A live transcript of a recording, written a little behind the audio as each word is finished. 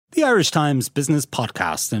the Irish Times Business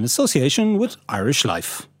Podcast in association with Irish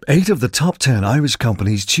Life. 8 of the top 10 Irish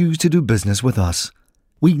companies choose to do business with us.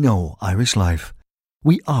 We know Irish Life.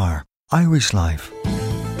 We are Irish Life.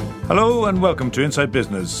 Hello and welcome to Inside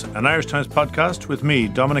Business, an Irish Times podcast with me,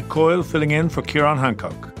 Dominic Coyle, filling in for Ciarán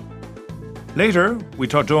Hancock. Later, we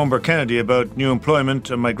talked to Eoin Kennedy about new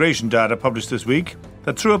employment and migration data published this week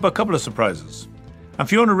that threw up a couple of surprises. And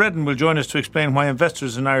Fiona Redden will join us to explain why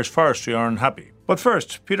investors in Irish forestry are unhappy. But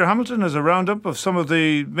first, Peter Hamilton has a roundup of some of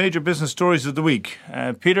the major business stories of the week.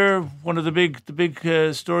 Peter, one of the big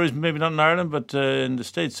stories, maybe not in Ireland, but in the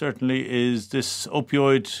States certainly, is this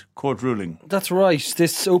opioid court ruling. That's right.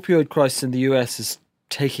 This opioid crisis in the US is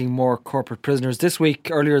taking more corporate prisoners.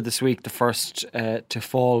 Earlier this week, the first to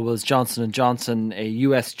fall was Johnson & Johnson. A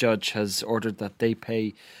US judge has ordered that they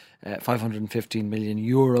pay €515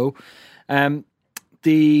 million.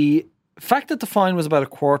 The fact that the fine was about a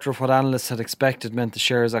quarter of what analysts had expected meant the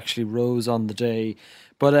shares actually rose on the day.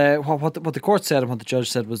 But what the court said and what the judge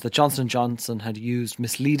said was that Johnson & Johnson had used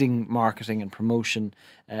misleading marketing and promotion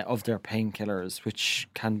of their painkillers, which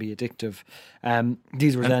can be addictive.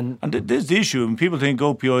 These were And there's the issue. When people think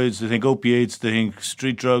opioids, they think opiates, they think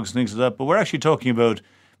street drugs, things like that. But we're actually talking about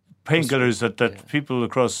painkillers that people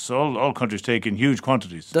across all countries take in huge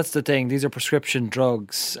quantities. That's the thing. These are prescription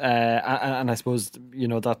drugs. And I suppose,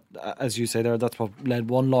 that, as you say there, that's what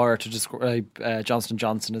led one lawyer to describe Johnson &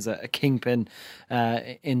 Johnson as a kingpin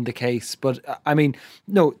in the case. But,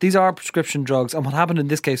 no, these are prescription drugs. And what happened in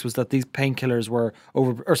this case was that these painkillers were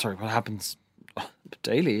what happens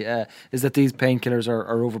daily is that these painkillers are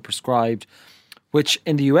overprescribed, which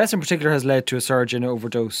in the US in particular has led to a surge in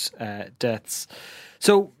overdose deaths.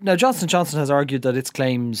 So now Johnson & Johnson has argued that its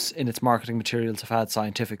claims in its marketing materials have had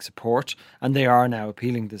scientific support, and they are now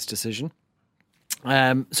appealing this decision.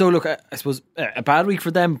 So look, I suppose a bad week for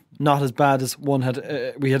them, not as bad as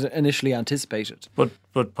we had initially anticipated.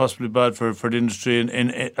 But possibly bad for the industry in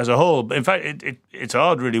as a whole. In fact, it's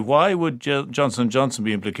odd really. Why would Johnson & Johnson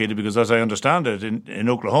be implicated? Because as I understand it, in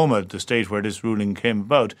Oklahoma, the state where this ruling came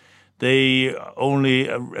about, they only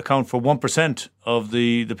account for 1% of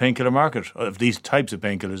the painkiller market, of these types of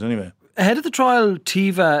painkillers anyway. Ahead of the trial,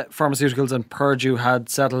 Teva Pharmaceuticals and Purdue had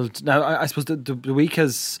settled. Now, I suppose the week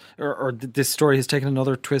has, or this story has taken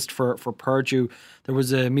another twist for Purdue. There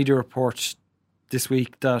was a media report this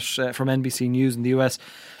week that from NBC News in the US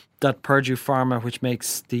that Purdue Pharma, which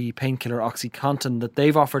makes the painkiller OxyContin, that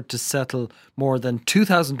they've offered to settle more than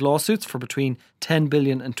 2,000 lawsuits for between $10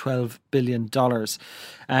 billion and $12 billion.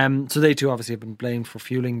 So they too obviously have been blamed for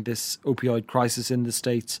fueling this opioid crisis in the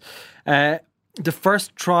States. The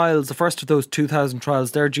first of those 2,000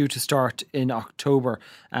 trials, they're due to start in October.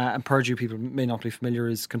 And Purdue, people may not be familiar,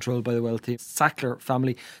 is controlled by the wealthy Sackler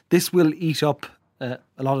family. This will eat up a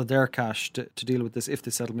lot of their cash to deal with this if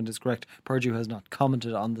the settlement is correct. Purdue has not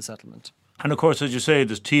commented on the settlement. And of course, as you say,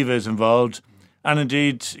 there's Teva is involved. And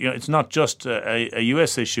indeed, it's not just a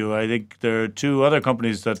US issue. I think there are two other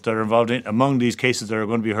companies that are involved among these cases that are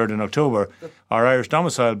going to be heard in October are Irish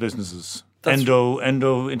domicile businesses. Endo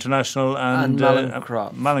International and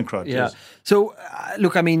Mallinckrodt. Yeah. Yes. So,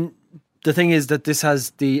 look, the thing is that this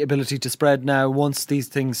has the ability to spread now. Once these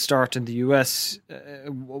things start in the US,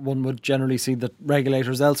 one would generally see that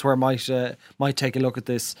regulators elsewhere might take a look at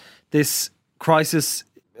this. This crisis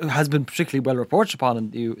has been particularly well reported upon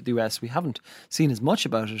in the US. We haven't seen as much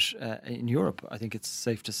about it in Europe. I think it's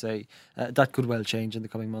safe to say that could well change in the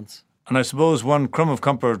coming months. And I suppose one crumb of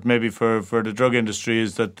comfort maybe for the drug industry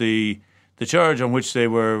is that the charge on which they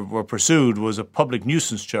were pursued was a public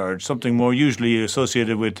nuisance charge, something more usually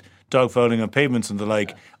associated with dogfighting on pavements and the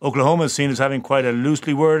like. Oklahoma is seen as having quite a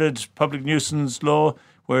loosely worded public nuisance law,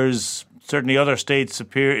 whereas certainly other states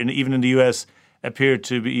even in the US, appear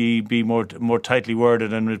to be more tightly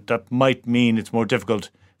worded, and that might mean it's more difficult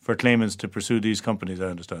for claimants to pursue these companies, I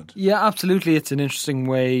understand. Yeah, absolutely. It's an interesting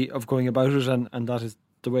way of going about it, and that is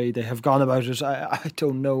the way they have gone about it. I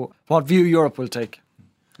don't know what view Europe will take.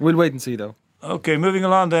 We'll wait and see, though. Okay, moving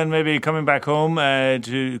along then, maybe coming back home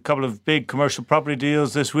to a couple of big commercial property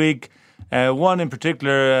deals this week. One in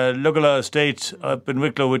particular, Lugala Estate up in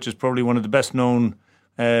Wicklow, which is probably one of the best known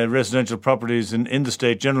residential properties in the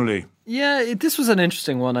state generally. Yeah, this was an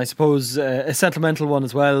interesting one, I suppose, a sentimental one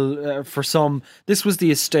as well for some. This was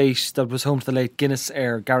the estate that was home to the late Guinness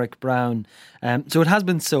heir, Garrick Brown. So it has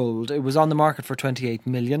been sold. It was on the market for $28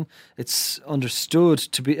 million. It's understood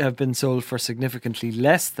to have been sold for significantly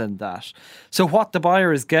less than that. So what the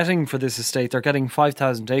buyer is getting for this estate, they're getting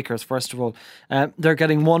 5,000 acres, first of all. They're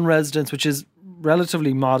getting one residence, which is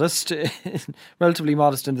relatively modest in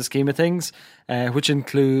the scheme of things, which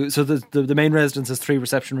includes, so the main residence has 3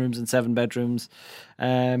 reception rooms and 7 7 bedrooms.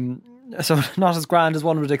 So not as grand as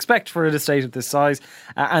one would expect for an estate of this size.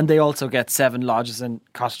 And they also get 7 lodges and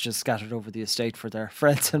cottages scattered over the estate for their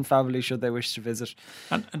friends and family should they wish to visit.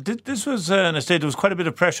 And this was an estate, there was quite a bit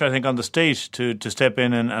of pressure, I think, on the state to step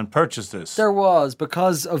in and purchase this. There was,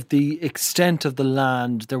 because of the extent of the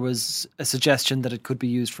land, there was a suggestion that it could be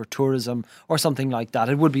used for tourism or something like that.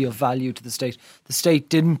 It would be of value to the state. The state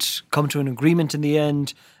didn't come to an agreement in the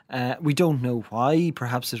end. We don't know why.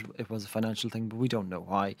 Perhaps it was a financial thing, but we don't know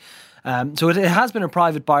why. So it has been a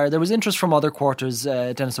private buyer. There was interest from other quarters.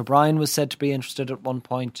 Dennis O'Brien was said to be interested at one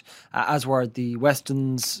point, as were the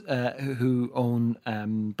Westons, who own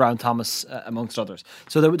Brown Thomas, amongst others.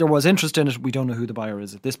 So there was interest in it. We don't know who the buyer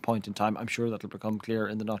is at this point in time. I'm sure that'll become clear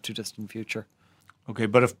in the not too distant future. Okay,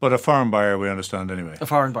 but a foreign buyer, we understand anyway. A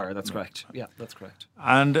foreign buyer, that's correct. Yeah, that's correct.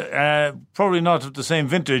 And probably not of the same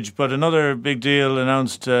vintage, but another big deal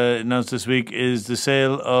announced this week is the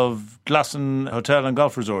sale of Glasson Hotel and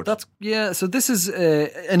Golf Resort. So this is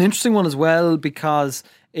an interesting one as well, because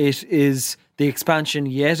it is the expansion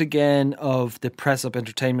yet again of the Press Up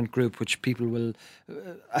Entertainment Group, which people will,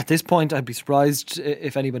 at this point, I'd be surprised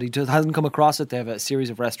if anybody hasn't come across it. They have a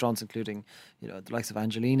series of restaurants, including the likes of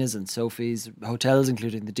Angelina's and Sophie's, hotels,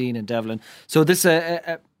 including the Dean and Devlin. So this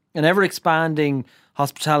an ever expanding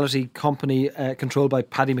hospitality company controlled by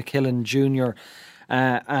Paddy McKillen Jr.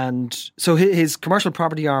 And so his commercial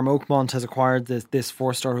property arm, Oakmont, has acquired this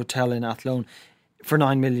 4-star hotel in Athlone for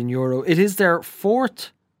 €9 million. It is their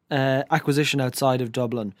 4th acquisition outside of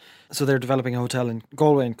Dublin. So they're developing a hotel in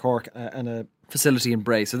Galway and Cork and a facility in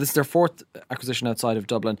Bray. So this is their 4th acquisition outside of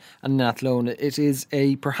Dublin and in Athlone. It is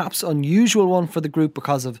a perhaps unusual one for the group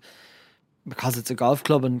because it's a golf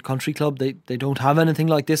club and country club. They don't have anything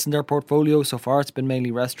like this in their portfolio. So far it's been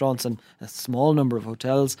mainly restaurants and a small number of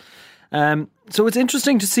hotels. So it's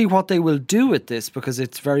interesting to see what they will do with this, because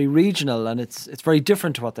it's very regional and it's very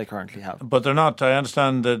different to what they currently have. But they're not. I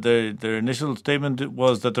understand that their initial statement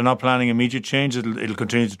was that they're not planning immediate change. It'll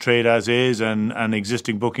continue to trade as is, and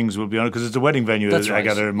existing bookings will be on it, because it's a wedding venue. That's right. I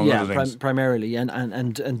gather, among other things. Primarily,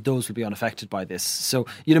 and those will be unaffected by this. So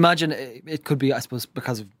you'd imagine it could be, I suppose,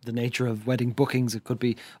 because of the nature of wedding bookings, it could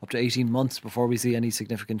be up to 18 months before we see any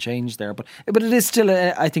significant change there. But it is still,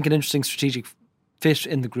 I think, an interesting strategic fit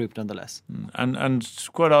in the group nonetheless. And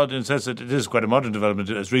quite odd in the sense that it is quite a modern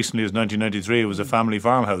development. As recently as 1993 it was a family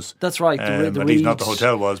farmhouse. That's right. At least not the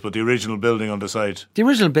hotel was, but the original building on the site. The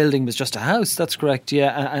original building was just a house, that's correct,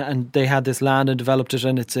 yeah, and they had this land and developed it,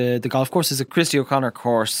 and it's the golf course is a Christy O'Connor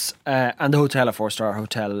course, and the hotel a 4-star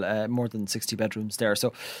hotel, more than 60 bedrooms there.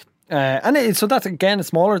 So so that's again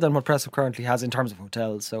smaller than what Press Up currently has in terms of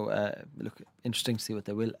hotels. So look, interesting to see what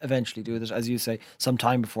they will eventually do with it. As you say, some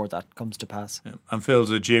time before that comes to pass. Yeah. And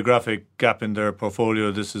fills a geographic gap in their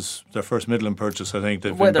portfolio. This is their first Midland purchase, I think.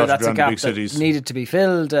 They've Whether been that's around a gap the big cities. that needed to be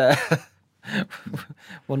filled,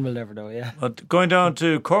 one will never know. Yeah. But going down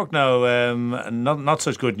to Cork now, not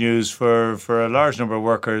such good news for a large number of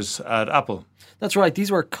workers at Apple. That's right. These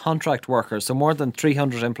were contract workers. So more than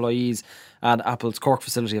 300 employees at Apple's Cork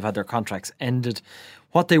facility have had their contracts ended.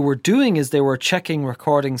 What they were doing is they were checking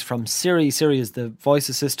recordings from Siri. Siri is the voice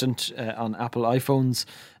assistant on Apple iPhones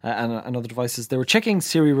and other devices. They were checking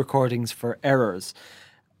Siri recordings for errors.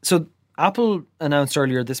 So Apple announced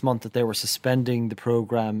earlier this month that they were suspending the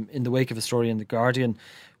program in the wake of a story in The Guardian,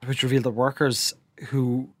 which revealed that workers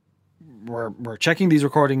who were checking these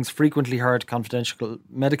recordings frequently heard confidential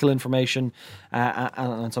medical information, and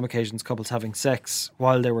on some occasions couples having sex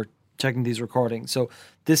while they were checking these recordings. So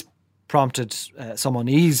this prompted some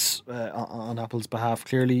unease on Apple's behalf,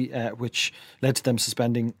 clearly, which led to them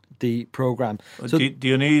suspending the program. So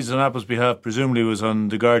the unease on Apple's behalf presumably was on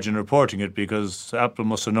The Guardian reporting it, because Apple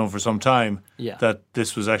must have known for some time that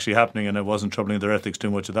this was actually happening and it wasn't troubling their ethics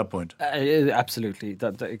too much at that point. Absolutely,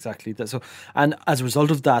 exactly. So, and as a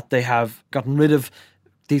result of that, they have gotten rid of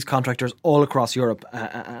these contractors all across Europe,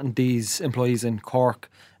 and these employees in Cork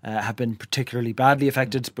have been particularly badly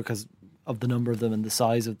affected because of the number of them and the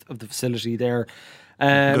size of the facility there.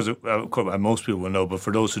 Because most people will know, but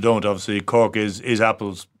for those who don't, obviously Cork is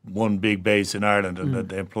Apple's one big base in Ireland, and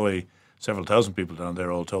they employ several thousand people down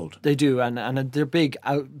there, all told. They do, and they're big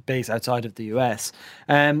base outside of the US.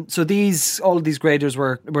 So all of these graders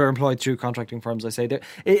were employed through contracting firms. I say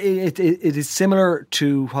it is similar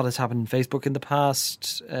to what has happened in Facebook in the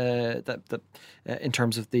past. In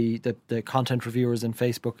terms of the content reviewers in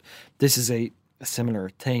Facebook, this is a similar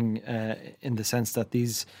thing in the sense that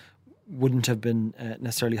these wouldn't have been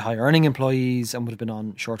necessarily high earning employees and would have been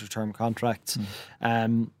on shorter term contracts.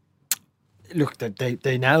 Look,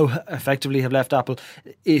 they now effectively have left Apple.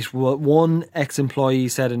 One ex-employee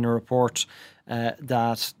said in a report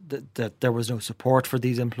that there was no support for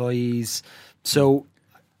these employees. So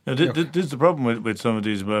now, this is the problem with some of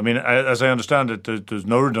these. I mean, as I understand it, there's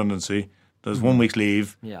no redundancy. There's 1 week's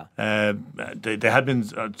leave. Yeah. They had been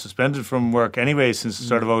suspended from work anyway since the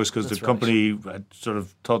start of August because the company had sort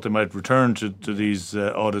of thought they might return to these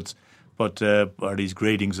audits, but or these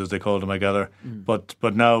gradings as they call them, I gather.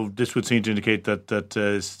 But now this would seem to indicate that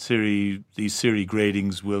these SIRI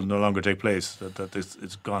gradings will no longer take place. That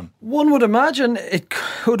it's gone. One would imagine it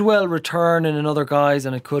could well return in another guise,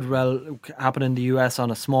 and it could well happen in the US on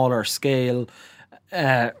a smaller scale.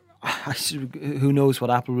 Who knows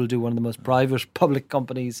what Apple will do, one of the most private public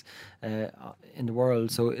companies in the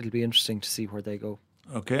world, so it'll be interesting to see where they go.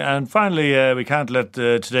 Okay, and finally, we can't let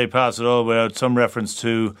today pass at all without some reference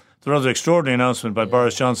to the rather extraordinary announcement by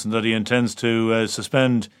Boris Johnson that he intends to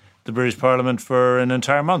suspend the British Parliament for an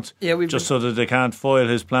entire month, so that they can't foil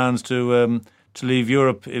his plans to leave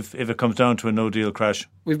Europe if it comes down to a no-deal crash.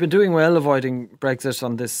 We've been doing well avoiding Brexit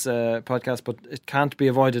on this podcast, but it can't be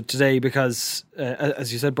avoided today because,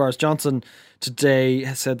 as you said, Boris Johnson today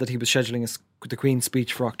has said that he was scheduling the Queen's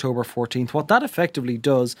speech for October 14th. What that effectively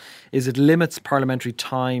does is it limits parliamentary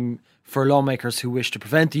time for lawmakers who wish to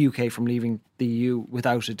prevent the UK from leaving the EU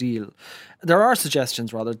without a deal. There are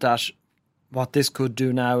suggestions, rather, that what this could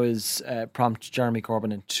do now is prompt Jeremy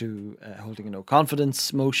Corbyn into holding a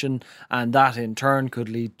no-confidence motion, and that in turn could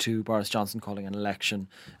lead to Boris Johnson calling an election,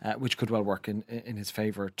 which could well work in his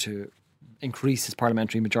favour to increase his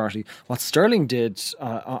parliamentary majority. What Sterling did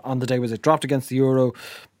on the day was it dropped against the euro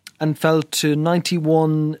and fell to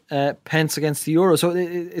 91 pence against the euro. So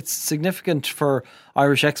it's significant for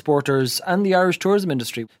Irish exporters and the Irish tourism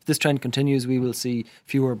industry. If this trend continues, we will see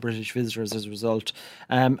fewer British visitors as a result.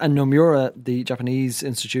 And Nomura, the Japanese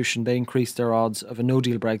institution, they increased their odds of a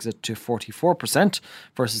no-deal Brexit to 44%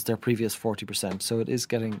 versus their previous 40%. So it is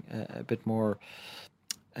getting a bit more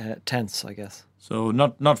tense, I guess. So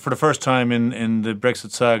not for the first time in the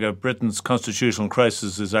Brexit saga, Britain's constitutional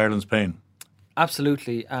crisis is Ireland's pain.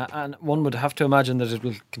 Absolutely, and one would have to imagine that it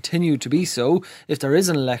will continue to be so if there is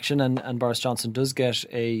an election and Boris Johnson does get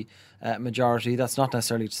a majority. That's not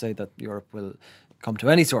necessarily to say that Europe will come to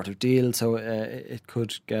any sort of deal, so it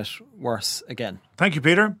could get worse again. Thank you,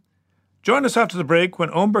 Peter. Join us after the break when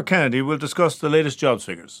Eoin Kennedy will discuss the latest jobs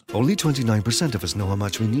figures. Only 29% of us know how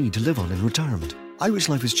much we need to live on in retirement. Irish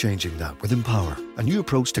Life is changing that with Empower, a new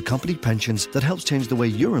approach to company pensions that helps change the way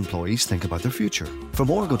your employees think about their future. For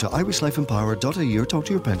more, go to irishlifeempower.ie or talk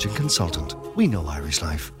to your pension consultant. We know Irish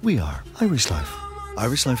Life. We are Irish Life.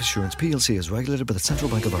 Irish Life Assurance plc is regulated by the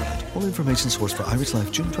Central Bank of Ireland. All information sourced for Irish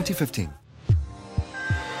Life, June 2015.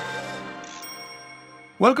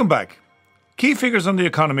 Welcome back. Key figures on the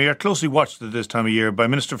economy are closely watched at this time of year by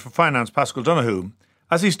Minister for Finance Paschal Donohoe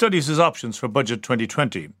as he studies his options for Budget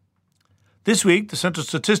 2020. This week, the Central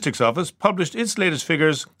Statistics Office published its latest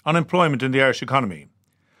figures on employment in the Irish economy.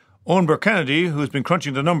 Eoin Kennedy, who has been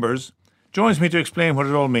crunching the numbers, joins me to explain what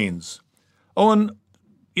it all means. Eoin,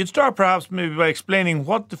 you'd start perhaps maybe by explaining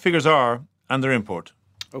what the figures are and their import.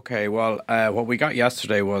 Okay, well, what we got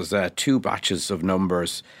yesterday was two batches of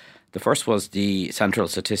numbers. The first was the Central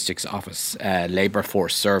Statistics Office Labour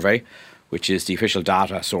Force Survey, which is the official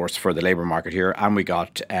data source for the labour market here, and we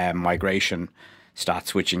got migration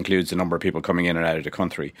stats, which includes the number of people coming in and out of the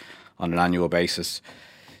country on an annual basis.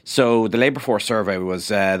 So the Labour Force Survey was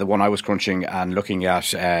the one I was crunching and looking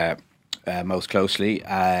at most closely,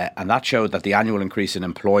 and that showed that the annual increase in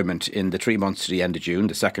employment in the 3 months to the end of June,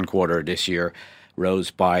 the second quarter of this year,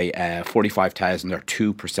 rose by 45,000 or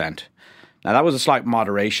 2%. Now, that was a slight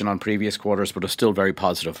moderation on previous quarters, but it was still very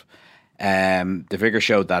positive. The figure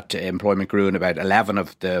showed that employment grew in about 11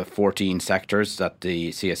 of the 14 sectors that the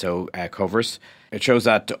CSO covers. It shows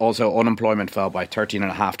that also unemployment fell by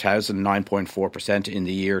 13,500, 9.4% in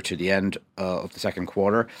the year to the end of the second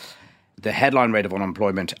quarter. The headline rate of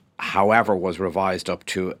unemployment, however, was revised up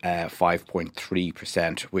to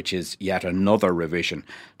 5.3%, which is yet another revision.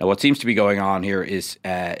 Now, what seems to be going on here is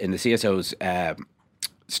in the CSO's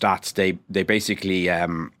stats, they basically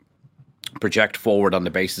project forward on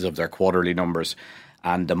the basis of their quarterly numbers,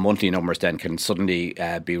 and the monthly numbers then can suddenly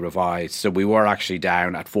be revised. So we were actually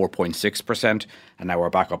down at 4.6%, and now we're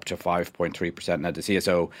back up to 5.3%. Now, the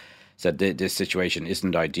CSO said this situation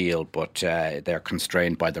isn't ideal, but they're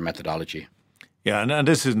constrained by their methodology. Yeah, and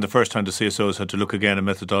this isn't the first time the CSO has had to look again at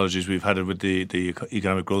methodologies. We've had it with the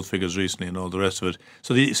economic growth figures recently and all the rest of it.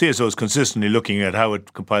 So the CSO is consistently looking at how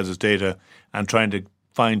it compiles its data and trying to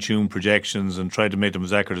fine-tune projections and try to make them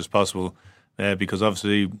as accurate as possible. because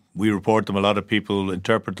obviously we report them, a lot of people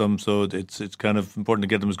interpret them, so it's kind of important to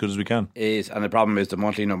get them as good as we can. And the problem is the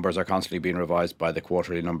monthly numbers are constantly being revised by the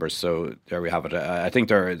quarterly numbers. So there we have it. I think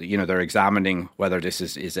they're examining whether this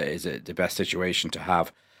is the best situation to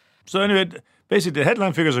have. So anyway, basically the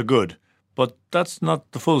headline figures are good, but that's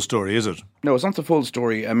not the full story, is it? No, it's not the full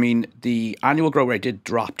story. I mean, the annual growth rate did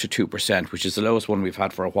drop to 2%, which is the lowest one we've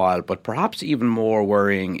had for a while. But perhaps even more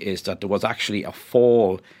worrying is that there was actually a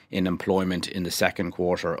fall in employment in the second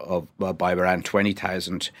quarter by around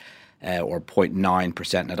 20,000 or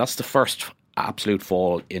 0.9%. Now, that's the first absolute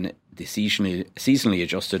fall in the seasonally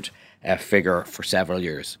adjusted figure for several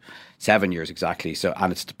years. 7 years exactly. So,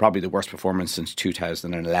 and it's probably the worst performance since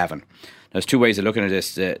 2011. There's two ways of looking at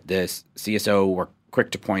this. The CSO were quick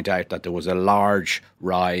to point out that there was a large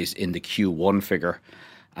rise in the Q1 figure,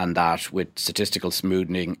 and that with statistical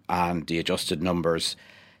smoothing and the adjusted numbers,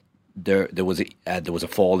 there was a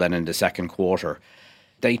fall then in the second quarter.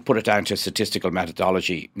 They put it down to statistical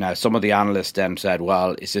methodology. Now, some of the analysts then said,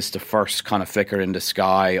 well, is this the first kind of flicker in the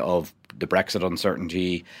sky of the Brexit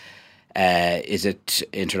uncertainty? Is it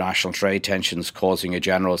international trade tensions causing a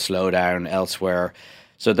general slowdown elsewhere?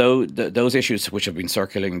 So those issues which have been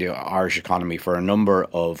circling the Irish economy for a number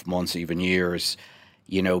of months, even years,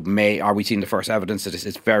 are we seeing the first evidence of this?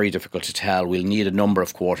 It's very difficult to tell. We'll need a number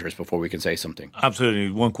of quarters before we can say something.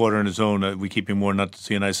 Absolutely. One quarter on its own, we keep him more not to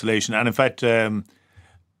see in isolation. And in fact,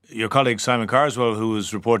 your colleague Simon Carswell, who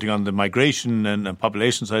was reporting on the migration and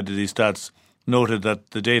population side of these stats, noted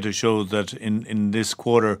that the data showed that in this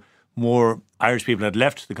quarter, more Irish people had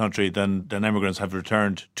left the country than immigrants have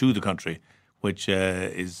returned to the country, which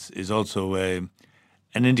is also an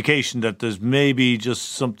indication that there's maybe just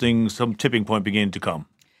some tipping point beginning to come.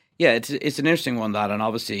 Yeah, it's an interesting one, that, and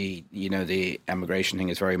obviously, the emigration thing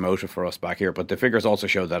is very emotive for us back here, but the figures also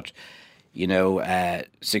show that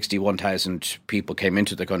 61,000 people came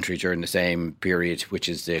into the country during the same period, which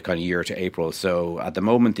is the kind of year to April. So at the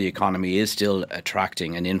moment, the economy is still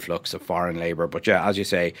attracting an influx of foreign labour. But yeah, as you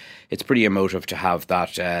say, it's pretty emotive to have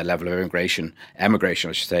that level of emigration,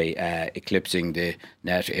 I should say, eclipsing the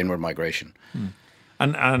net inward migration.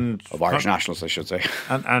 And of Irish nationals, I should say.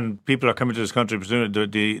 And people are coming to this country.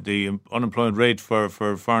 Presumably, the unemployment rate for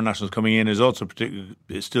foreign nationals coming in is also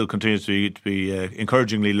still continues to be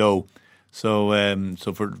encouragingly low. So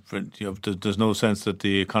there's no sense that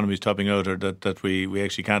the economy is topping out, or that we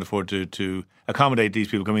actually can't afford to accommodate these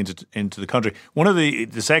people coming into the country. One of the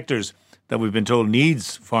sectors that we've been told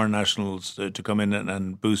needs foreign nationals to come in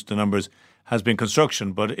and boost the numbers has been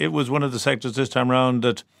construction. But it was one of the sectors this time around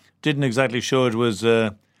that didn't exactly show it was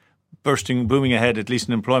booming ahead, at least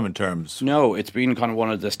in employment terms. No, it's been kind of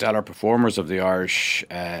one of the stellar performers of the Irish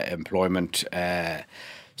employment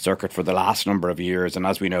circuit for the last number of years. And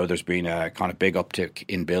as we know, there's been a kind of big uptick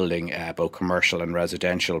in building, both commercial and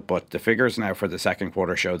residential. But the figures now for the second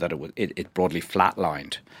quarter show that it broadly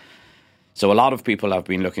flatlined. So a lot of people have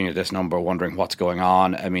been looking at this number, wondering what's going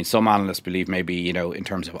on. I mean, some analysts believe maybe, in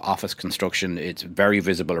terms of office construction, it's very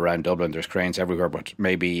visible around Dublin. There's cranes everywhere, but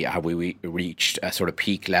maybe have we reached a sort of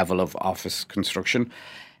peak level of office construction?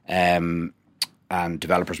 And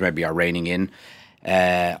developers maybe are reining in.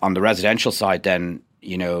 On the residential side, then,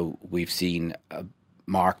 we've seen a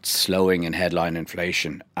marked slowing in headline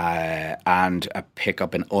inflation and a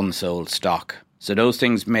pickup in unsold stock. So those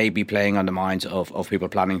things may be playing on the minds of people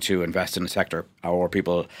planning to invest in the sector or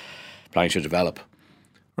people planning to develop.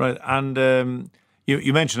 Right. And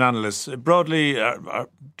you mentioned analysts. Broadly,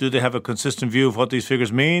 do they have a consistent view of what these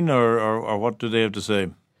figures mean, or what do they have to say?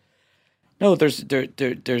 No,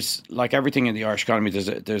 there's like everything in the Irish economy,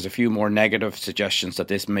 there's a few more negative suggestions that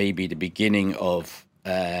this may be the beginning of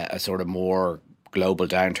a sort of more global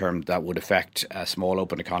downturn that would affect a small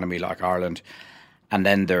open economy like Ireland. And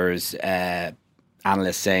then there's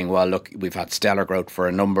analysts saying, well, look, we've had stellar growth for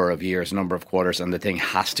a number of years, a number of quarters, and the thing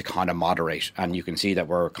has to kind of moderate. And you can see that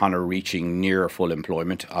we're kind of reaching near full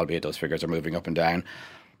employment, albeit those figures are moving up and down.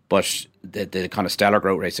 But the kind of stellar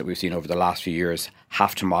growth rates that we've seen over the last few years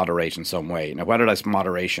have to moderate in some way. Now, whether that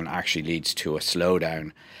moderation actually leads to a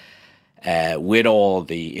slowdown, with all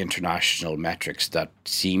the international metrics that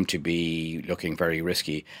seem to be looking very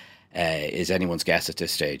risky, is anyone's guess at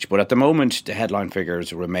this stage. But at the moment, the headline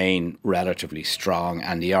figures remain relatively strong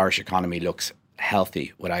and the Irish economy looks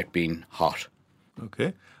healthy without being hot.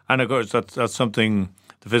 Okay. And of course, that's something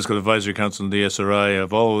the Fiscal Advisory Council and the SRI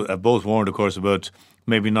have both warned, of course, about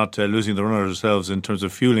maybe not losing the run of themselves in terms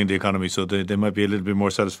of fueling the economy. So they might be a little bit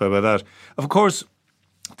more satisfied by that. Of course,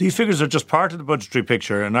 these figures are just part of the budgetary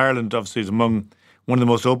picture, and Ireland obviously is among one of the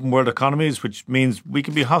most open world economies, which means we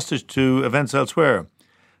can be hostage to events elsewhere.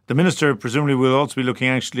 The Minister presumably will also be looking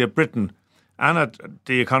actually at Britain and at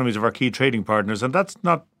the economies of our key trading partners. And that's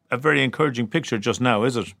not a very encouraging picture just now,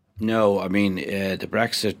 is it? No, I mean, the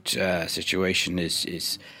Brexit situation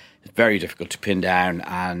is very difficult to pin down,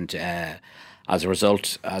 and as a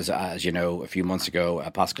result, as you know, a few months ago,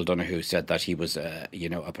 Pascal Donoghue said that he was,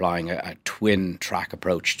 applying a twin track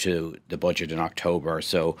approach to the budget in October.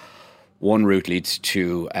 So one route leads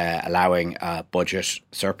to allowing a budget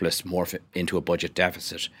surplus morph into a budget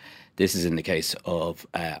deficit. This is in the case of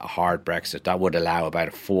a hard Brexit. That would allow about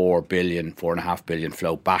a 4.5 billion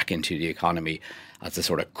flow back into the economy as a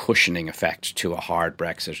sort of cushioning effect to a hard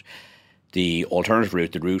Brexit. The alternative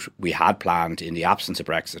route, the route we had planned in the absence of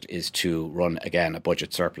Brexit, is to run, again, a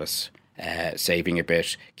budget surplus, saving a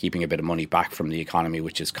bit, keeping a bit of money back from the economy,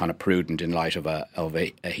 which is kind of prudent in light of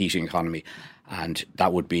a heating economy. And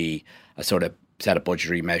that would be a sort of set of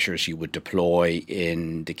budgetary measures you would deploy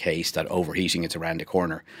in the case that overheating is around the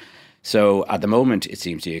corner. So at the moment, it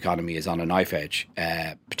seems the economy is on a knife edge,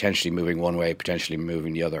 potentially moving one way, potentially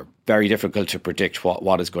moving the other. Very difficult to predict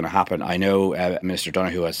what is going to happen. I know Minister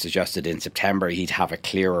Donoghue has suggested in September he'd have a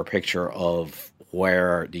clearer picture of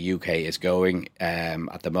where the UK is going.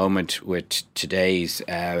 At the moment, with today's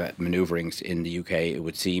manoeuvrings in the UK, it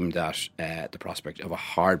would seem that the prospect of a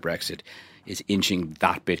hard Brexit is inching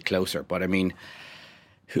that bit closer. But I mean,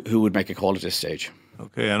 who would make a call at this stage?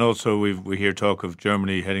 Okay, and also we hear talk of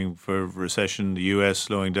Germany heading for recession, the US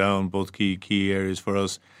slowing down, both key areas for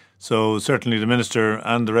us. So certainly the Minister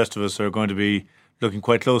and the rest of us are going to be looking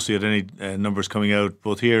quite closely at any numbers coming out,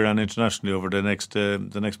 both here and internationally, over the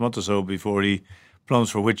next month or so before he plums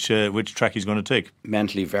for which track he's going to take.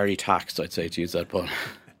 Mentally very taxed, I'd say, to use that pun.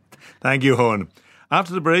 Thank you, Owen.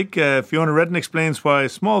 After the break, Fiona Redden explains why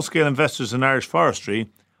small-scale investors in Irish forestry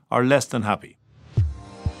are less than happy.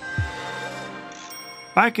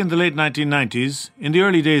 Back in the late 1990s, in the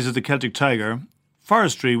early days of the Celtic Tiger,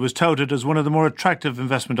 forestry was touted as one of the more attractive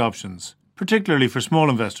investment options, particularly for small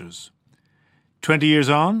investors. 20 years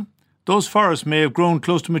on, those forests may have grown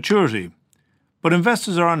close to maturity, but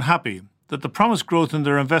investors are unhappy that the promised growth in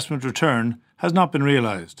their investment return has not been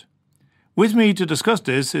realised. With me to discuss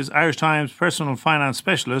this is Irish Times personal finance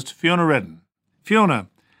specialist Fiona Redden. Fiona,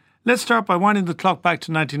 let's start by winding the clock back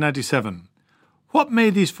to 1997. What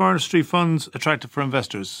made these forestry funds attractive for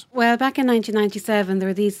investors? Well, back in 1997, there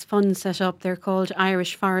were these funds set up. They're called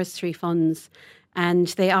Irish Forestry Funds, and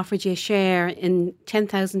they offered you a share in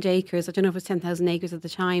 10,000 acres. I don't know if it was 10,000 acres at the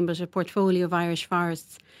time, but a portfolio of Irish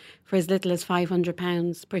forests for as little as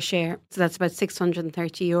 £500 per share. So that's about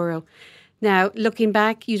 €630. Now, looking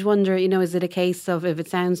back, you'd wonder, is it a case of if it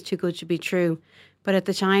sounds too good to be true? But at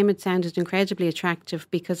the time, it sounded incredibly attractive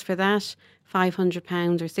because for that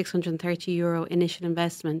 £500 or €630 initial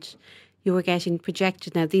investment, you were getting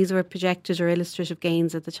projected. Now, these were projected or illustrative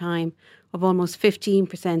gains at the time of almost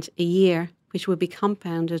 15% a year, which would be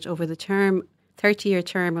compounded over the 30-year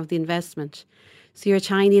term of the investment. So your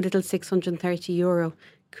tiny little €630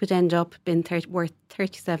 could end up being worth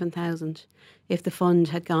 37,000 if the fund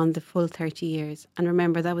had gone the full 30 years. And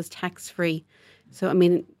remember, that was tax-free. So, I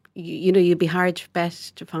mean, you'd be hard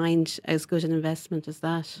bet to find as good an investment as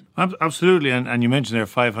that. Absolutely, and you mentioned there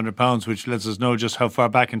 £500, which lets us know just how far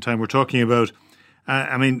back in time we're talking about.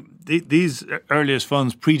 These earliest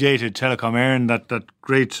funds predated Telecom Éireann, that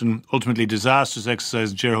great and ultimately disastrous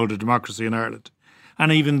exercise in shareholder democracy in Ireland,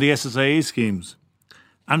 and even the SSIA schemes.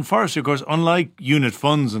 And forestry, of course, unlike unit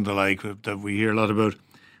funds and the like that we hear a lot about,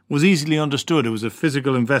 was easily understood. It was a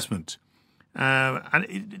physical investment. And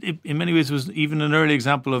it, in many ways, was even an early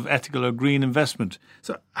example of ethical or green investment.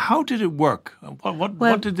 So how did it work?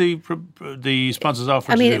 What did the sponsors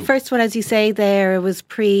offer to do? At first, as you say there, it was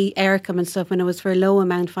pre-ERCOM and stuff when it was for a low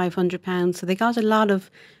amount, £500. So they got a lot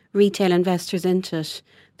of retail investors into it.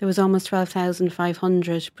 There was almost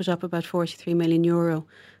 12,500, put up about €43 million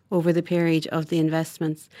over the period of the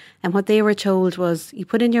investments. And what they were told was, you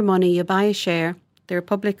put in your money, you buy a share, they're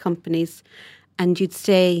public companies, and you'd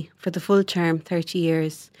stay for the full term, 30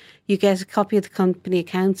 years. You get a copy of the company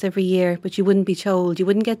accounts every year, but you wouldn't be told, you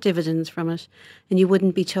wouldn't get dividends from it, and you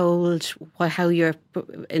wouldn't be told how your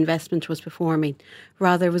investment was performing.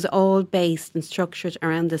 Rather, it was all based and structured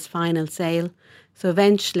around this final sale. So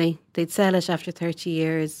eventually, they'd sell it after 30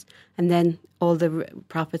 years, and then all the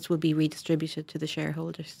profits would be redistributed to the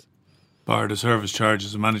shareholders. Bar the service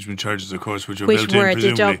charges and management charges, of course, which were built in, presumably.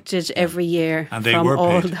 Deducted every year and they from were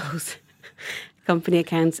all paid. Those company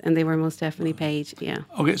accounts, and they were most definitely paid, yeah.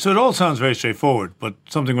 Okay, so it all sounds very straightforward, but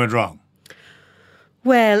something went wrong.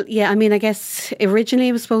 Well, yeah, I mean, I guess originally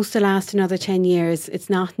it was supposed to last another 10 years. It's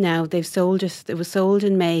not now. They've sold it. It was sold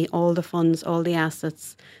in May, all the funds, all the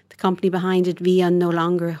assets. The company behind it, Vion, no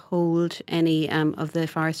longer hold any of the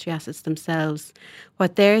forestry assets themselves.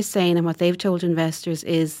 What they're saying and what they've told investors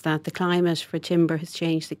is that the climate for timber has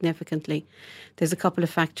changed significantly. There's a couple of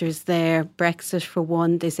factors there. Brexit, for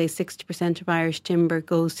one, they say 60% of Irish timber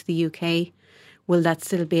goes to the UK. Will that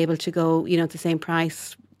still be able to go, at the same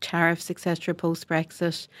price? Tariffs, etc.,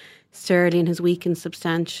 post-Brexit. Sterling has weakened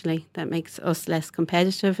substantially. That makes us less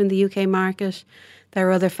competitive in the UK market. There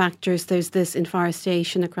are other factors. There's this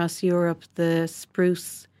afforestation across Europe, the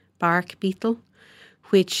spruce bark beetle,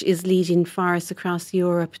 which is leading forests across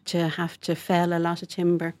Europe to have to fell a lot of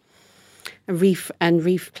timber, reef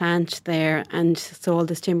plant there. And so all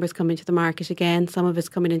this timber is coming to the market again. Some of it's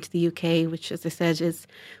coming into the UK, which, as I said, is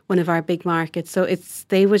one of our big markets. So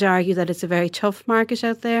they would argue that it's a very tough market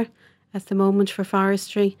out there at the moment for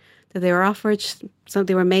forestry, that they were offered, so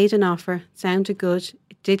they were made an offer, sounded good,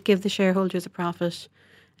 it did give the shareholders a profit,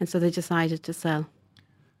 and so they decided to sell.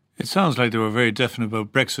 It sounds like they were very definite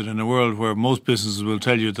about Brexit in a world where most businesses will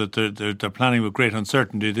tell you that they're planning with great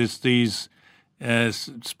uncertainty. These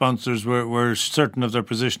sponsors were certain of their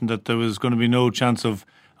position that there was going to be no chance of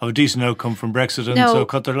a decent outcome from Brexit, and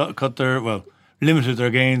so limited their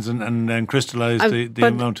gains and crystallised the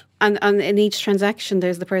amount. And in each transaction,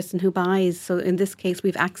 there's the person who buys. So in this case,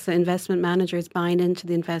 we've AXA investment managers buying into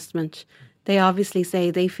the investment. They obviously say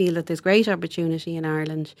they feel that there's great opportunity in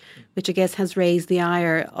Ireland, which I guess has raised the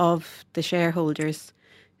ire of the shareholders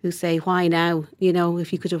who say, why now?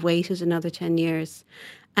 If you could have waited another 10 years.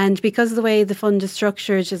 And because of the way the fund is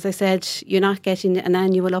structured, as I said, you're not getting an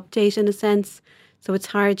annual update in a sense. So it's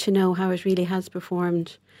hard to know how it really has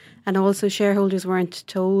performed. And also shareholders weren't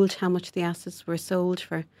told how much the assets were sold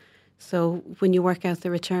for. So when you work out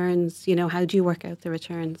the returns, how do you work out the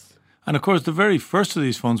returns? And of course, the very first of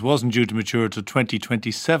these funds wasn't due to mature till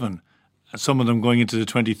 2027, some of them going into the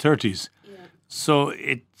 2030s. Yeah. So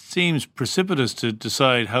it seems precipitous to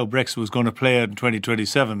decide how Brexit was going to play out in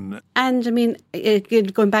 2027. And I mean,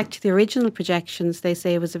 going back to the original projections, they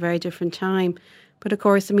say it was a very different time. But of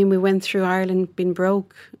course, I mean, we went through Ireland being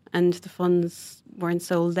broke and the funds weren't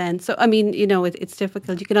sold then. So, I mean, it's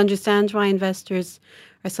difficult. You can understand why investors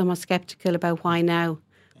are somewhat sceptical about why now,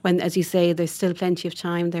 when, as you say, there's still plenty of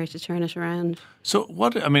time there to turn it around. So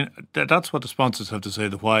that's what the sponsors have to say,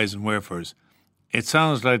 the whys and wherefores. It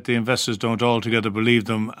sounds like the investors don't altogether believe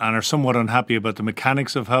them and are somewhat unhappy about the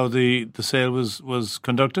mechanics of how the sale was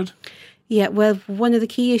conducted. Yeah, well, one of the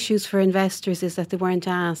key issues for investors is that they weren't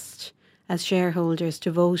asked as shareholders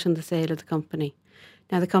to vote on the sale of the company.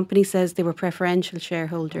 Now, the company says they were preferential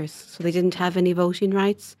shareholders, so they didn't have any voting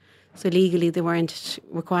rights. So legally, they weren't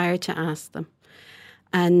required to ask them.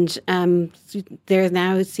 And there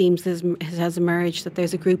now, it seems, it has emerged that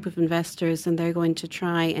there's a group of investors and they're going to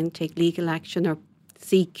try and take legal action or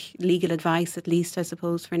seek legal advice, at least, I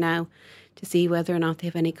suppose, for now, to see whether or not they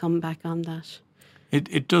have any comeback on that.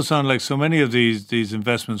 It does sound like so many of these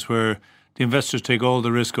investments where the investors take all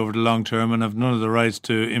the risk over the long term and have none of the rights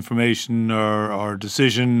to information or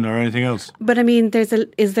decision or anything else. But I mean,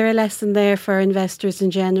 is there a lesson there for investors in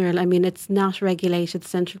general? I mean, it's not regulated. The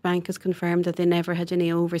Central Bank has confirmed that they never had any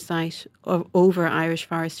oversight over Irish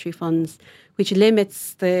forestry funds, which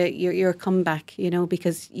limits your comeback,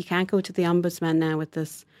 because you can't go to the Ombudsman now with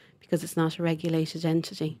this because it's not a regulated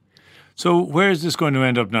entity. So where is this going to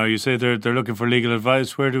end up now? You say they're looking for legal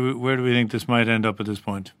advice. Where do we think this might end up at this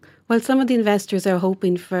point? Well, some of the investors are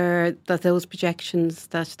hoping for that those projections,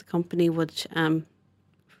 that the company would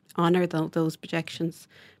honour those projections.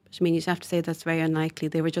 But I mean, you'd have to say that's very unlikely.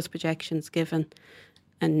 They were just projections given,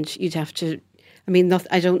 and you'd have to. I mean,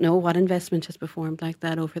 I don't know what investment has performed like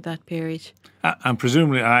that over that period. And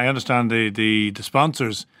presumably, I understand the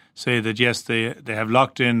sponsors say that yes, they have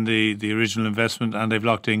locked in the original investment and they've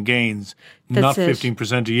locked in gains, not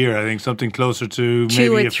 15% a year. I think something closer to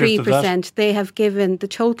maybe a fifth of that. 2 or 3%. They have given the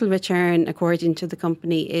total return, according to the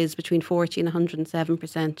company, is between 40 and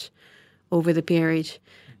 107% over the period.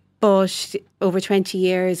 But over 20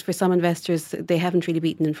 years, for some investors, they haven't really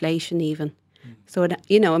beaten inflation even. So,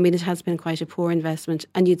 it has been quite a poor investment.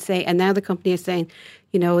 And you'd say, and now the company is saying,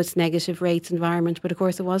 it's negative rates environment. But of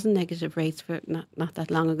course, it wasn't negative rates for not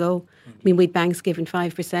that long ago. I mean, we'd banks giving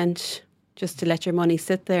 5% just to let your money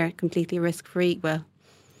sit there completely risk-free. Well,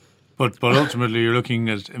 But ultimately, you're looking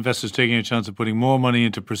at investors taking a chance of putting more money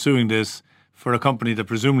into pursuing this for a company that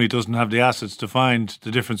presumably doesn't have the assets to find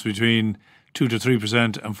the difference between 2 to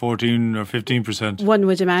 3% and 14 or 15%. One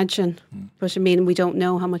would imagine. But I mean, we don't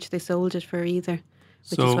know how much they sold it for either.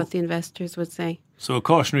 which is what the investors would say. So a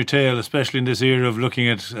cautionary tale, especially in this era of looking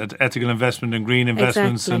at ethical investment and green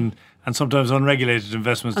investments and sometimes unregulated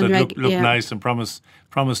investments that look nice and promise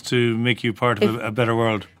to make you part of a better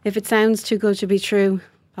world. If it sounds too good to be true,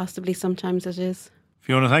 possibly sometimes it is.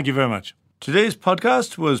 Fiona, thank you very much. Today's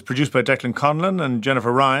podcast was produced by Declan Conlon and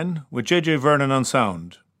Jennifer Ryan with JJ Vernon on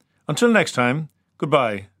sound. Until next time,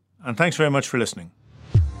 goodbye and thanks very much for listening.